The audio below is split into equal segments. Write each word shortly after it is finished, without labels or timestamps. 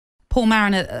Paul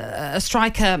Mariner, a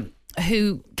striker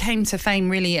who came to fame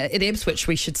really at Ipswich,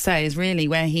 we should say, is really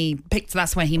where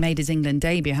that's where he made his England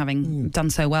debut, having done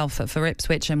so well for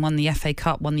Ipswich and won the FA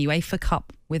Cup, won the UEFA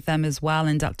Cup with them as well,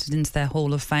 inducted into their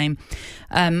Hall of Fame.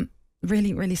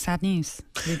 Really, really sad news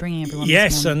to be bringing everyone.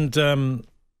 Yes, and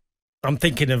I'm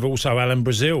thinking of also Alan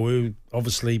Brazil, who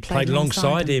obviously played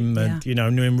alongside him and,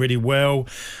 knew him really well.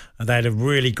 They had a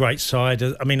really great side.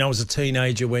 I mean, I was a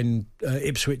teenager when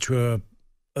Ipswich were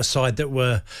a side that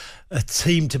were a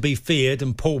team to be feared,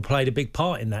 and Paul played a big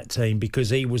part in that team because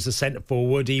he was the centre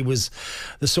forward. He was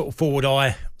the sort of forward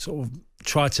I sort of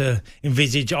try to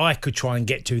envisage I could try and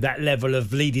get to, that level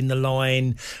of leading the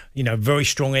line, very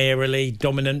strong aerially,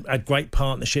 dominant, had great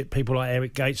partnership. People like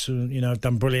Eric Gates, who, have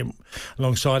done brilliant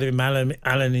alongside of him,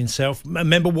 Alan himself. I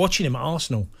remember watching him at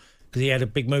Arsenal because he had a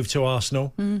big move to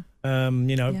Arsenal.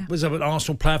 Was an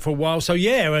Arsenal player for a while. So,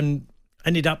 and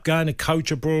ended up going to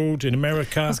coach abroad in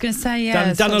America. I was going to say,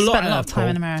 done a lot. Spent a lot of time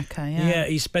in America. Yeah,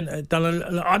 he done a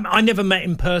lot. I never met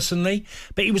him personally,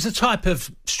 but he was the type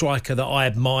of striker that I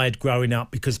admired growing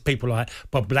up because people like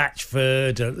Bob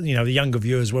Blatchford, the younger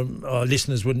viewers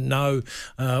listeners wouldn't know.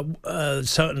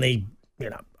 Certainly,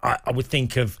 I would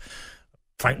think of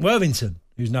Frank Worthington,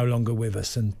 who's no longer with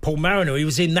us, and Paul Mariner. He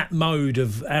was in that mode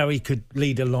of how he could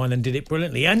lead a line and did it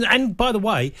brilliantly. And by the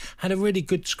way, had a really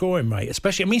good scoring rate,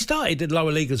 especially. I mean, he started at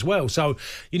lower league as well, so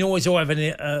always having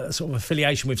a sort of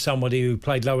affiliation with somebody who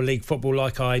played lower league football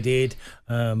like I did.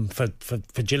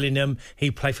 For Gillingham, he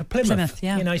played for Plymouth.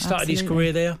 He started his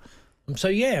career there. So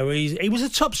he was a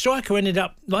top striker. Ended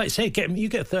up, like I said, you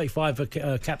get 35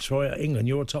 caps for England,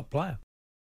 you're a top player.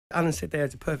 Alan said there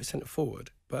as a perfect centre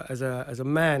forward, but as a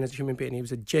man, as a human being, he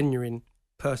was a genuine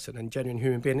person and genuine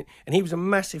human being. And he was a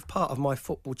massive part of my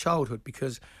football childhood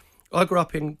because I grew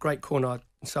up in Great Cornard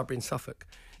in Sudbury in Suffolk,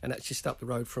 and that's just up the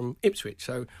road from Ipswich.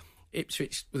 So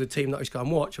Ipswich was a team that I used to go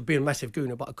and watch. I'd been a massive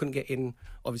gooner, but I couldn't get in,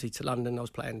 obviously, to London. I was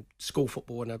playing school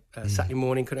football on a Saturday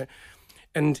morning,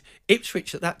 And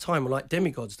Ipswich at that time were like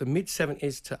demigods, the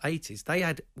mid-70s to 80s. They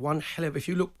had one hell of... If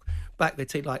you look back, they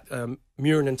take like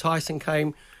Murin and Tyson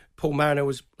came. Paul Mariner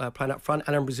was playing up front.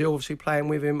 Alan Brazil obviously playing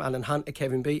with him. Alan Hunter,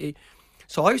 Kevin Beattie.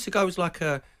 So I used to go as like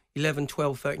a 11,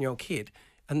 12, 13-year-old kid.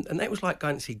 And that was like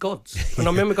going to see gods. And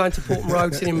I remember going to Portman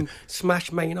Road, seeing him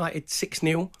smash Man United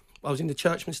 6-0. I was in the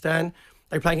Churchman stand.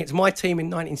 They were playing against my team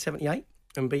in 1978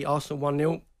 and beat Arsenal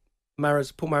 1-0.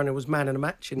 Paul Mariner was man of the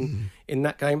match in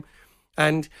that game.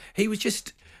 And he was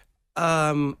just... it's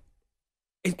not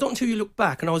until you look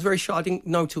back, and I was very shy, I didn't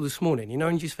know till this morning,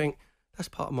 and you just think, that's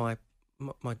part of my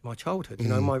childhood,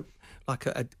 my like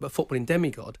a footballing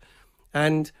demigod.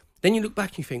 And then you look back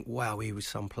and you think, wow, he was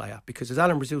some player. Because as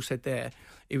Alan Brazil said there,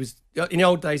 it was in the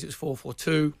old days it was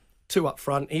 4-4-2, two up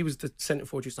front. He was the centre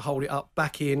forward, used to hold it up,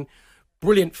 back in,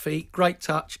 brilliant feet, great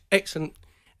touch, excellent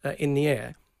in the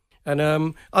air. And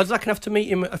I was lucky enough to meet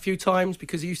him a few times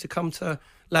because he used to come to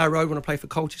Lower Road when I played for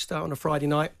Colchester on a Friday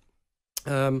night.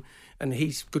 And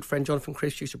his good friend Jonathan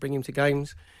Chris used to bring him to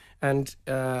games. And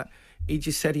he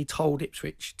just said he told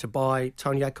Ipswich to buy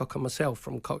Tony Adcock and myself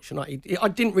from Colchester United. I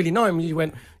didn't really know him. He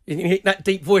went, that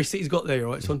deep voice that he's got there,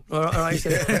 right, son? All right, he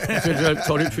said,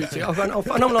 told Ipswich.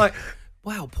 And I'm like,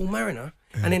 wow, Paul Mariner.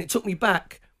 And then it took me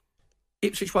back.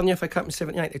 Ipswich won the FA Cup in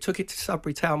 78. They took it to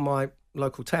Sudbury Town, my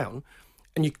local town.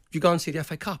 And you go and see the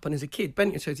FA Cup. And as a kid,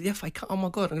 Benton says, the FA Cup, oh my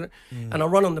God. And I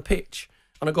run on the pitch.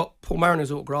 And I got Paul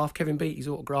Mariner's autograph, Kevin Beattie's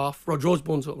autograph, Roger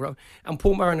Osborne's autograph. And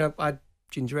Paul Mariner, I had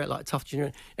ginger hair, like tough ginger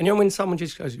hair. And when someone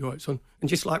just goes, "You all right, son?" and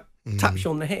just like taps you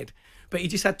on the head. But he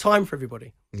just had time for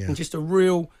everybody. Yeah. And just a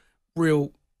real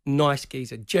nice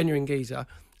geezer, genuine geezer,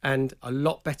 and a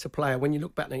lot better player. When you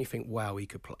look back now, you think, wow, he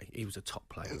could play. He was a top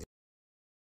player.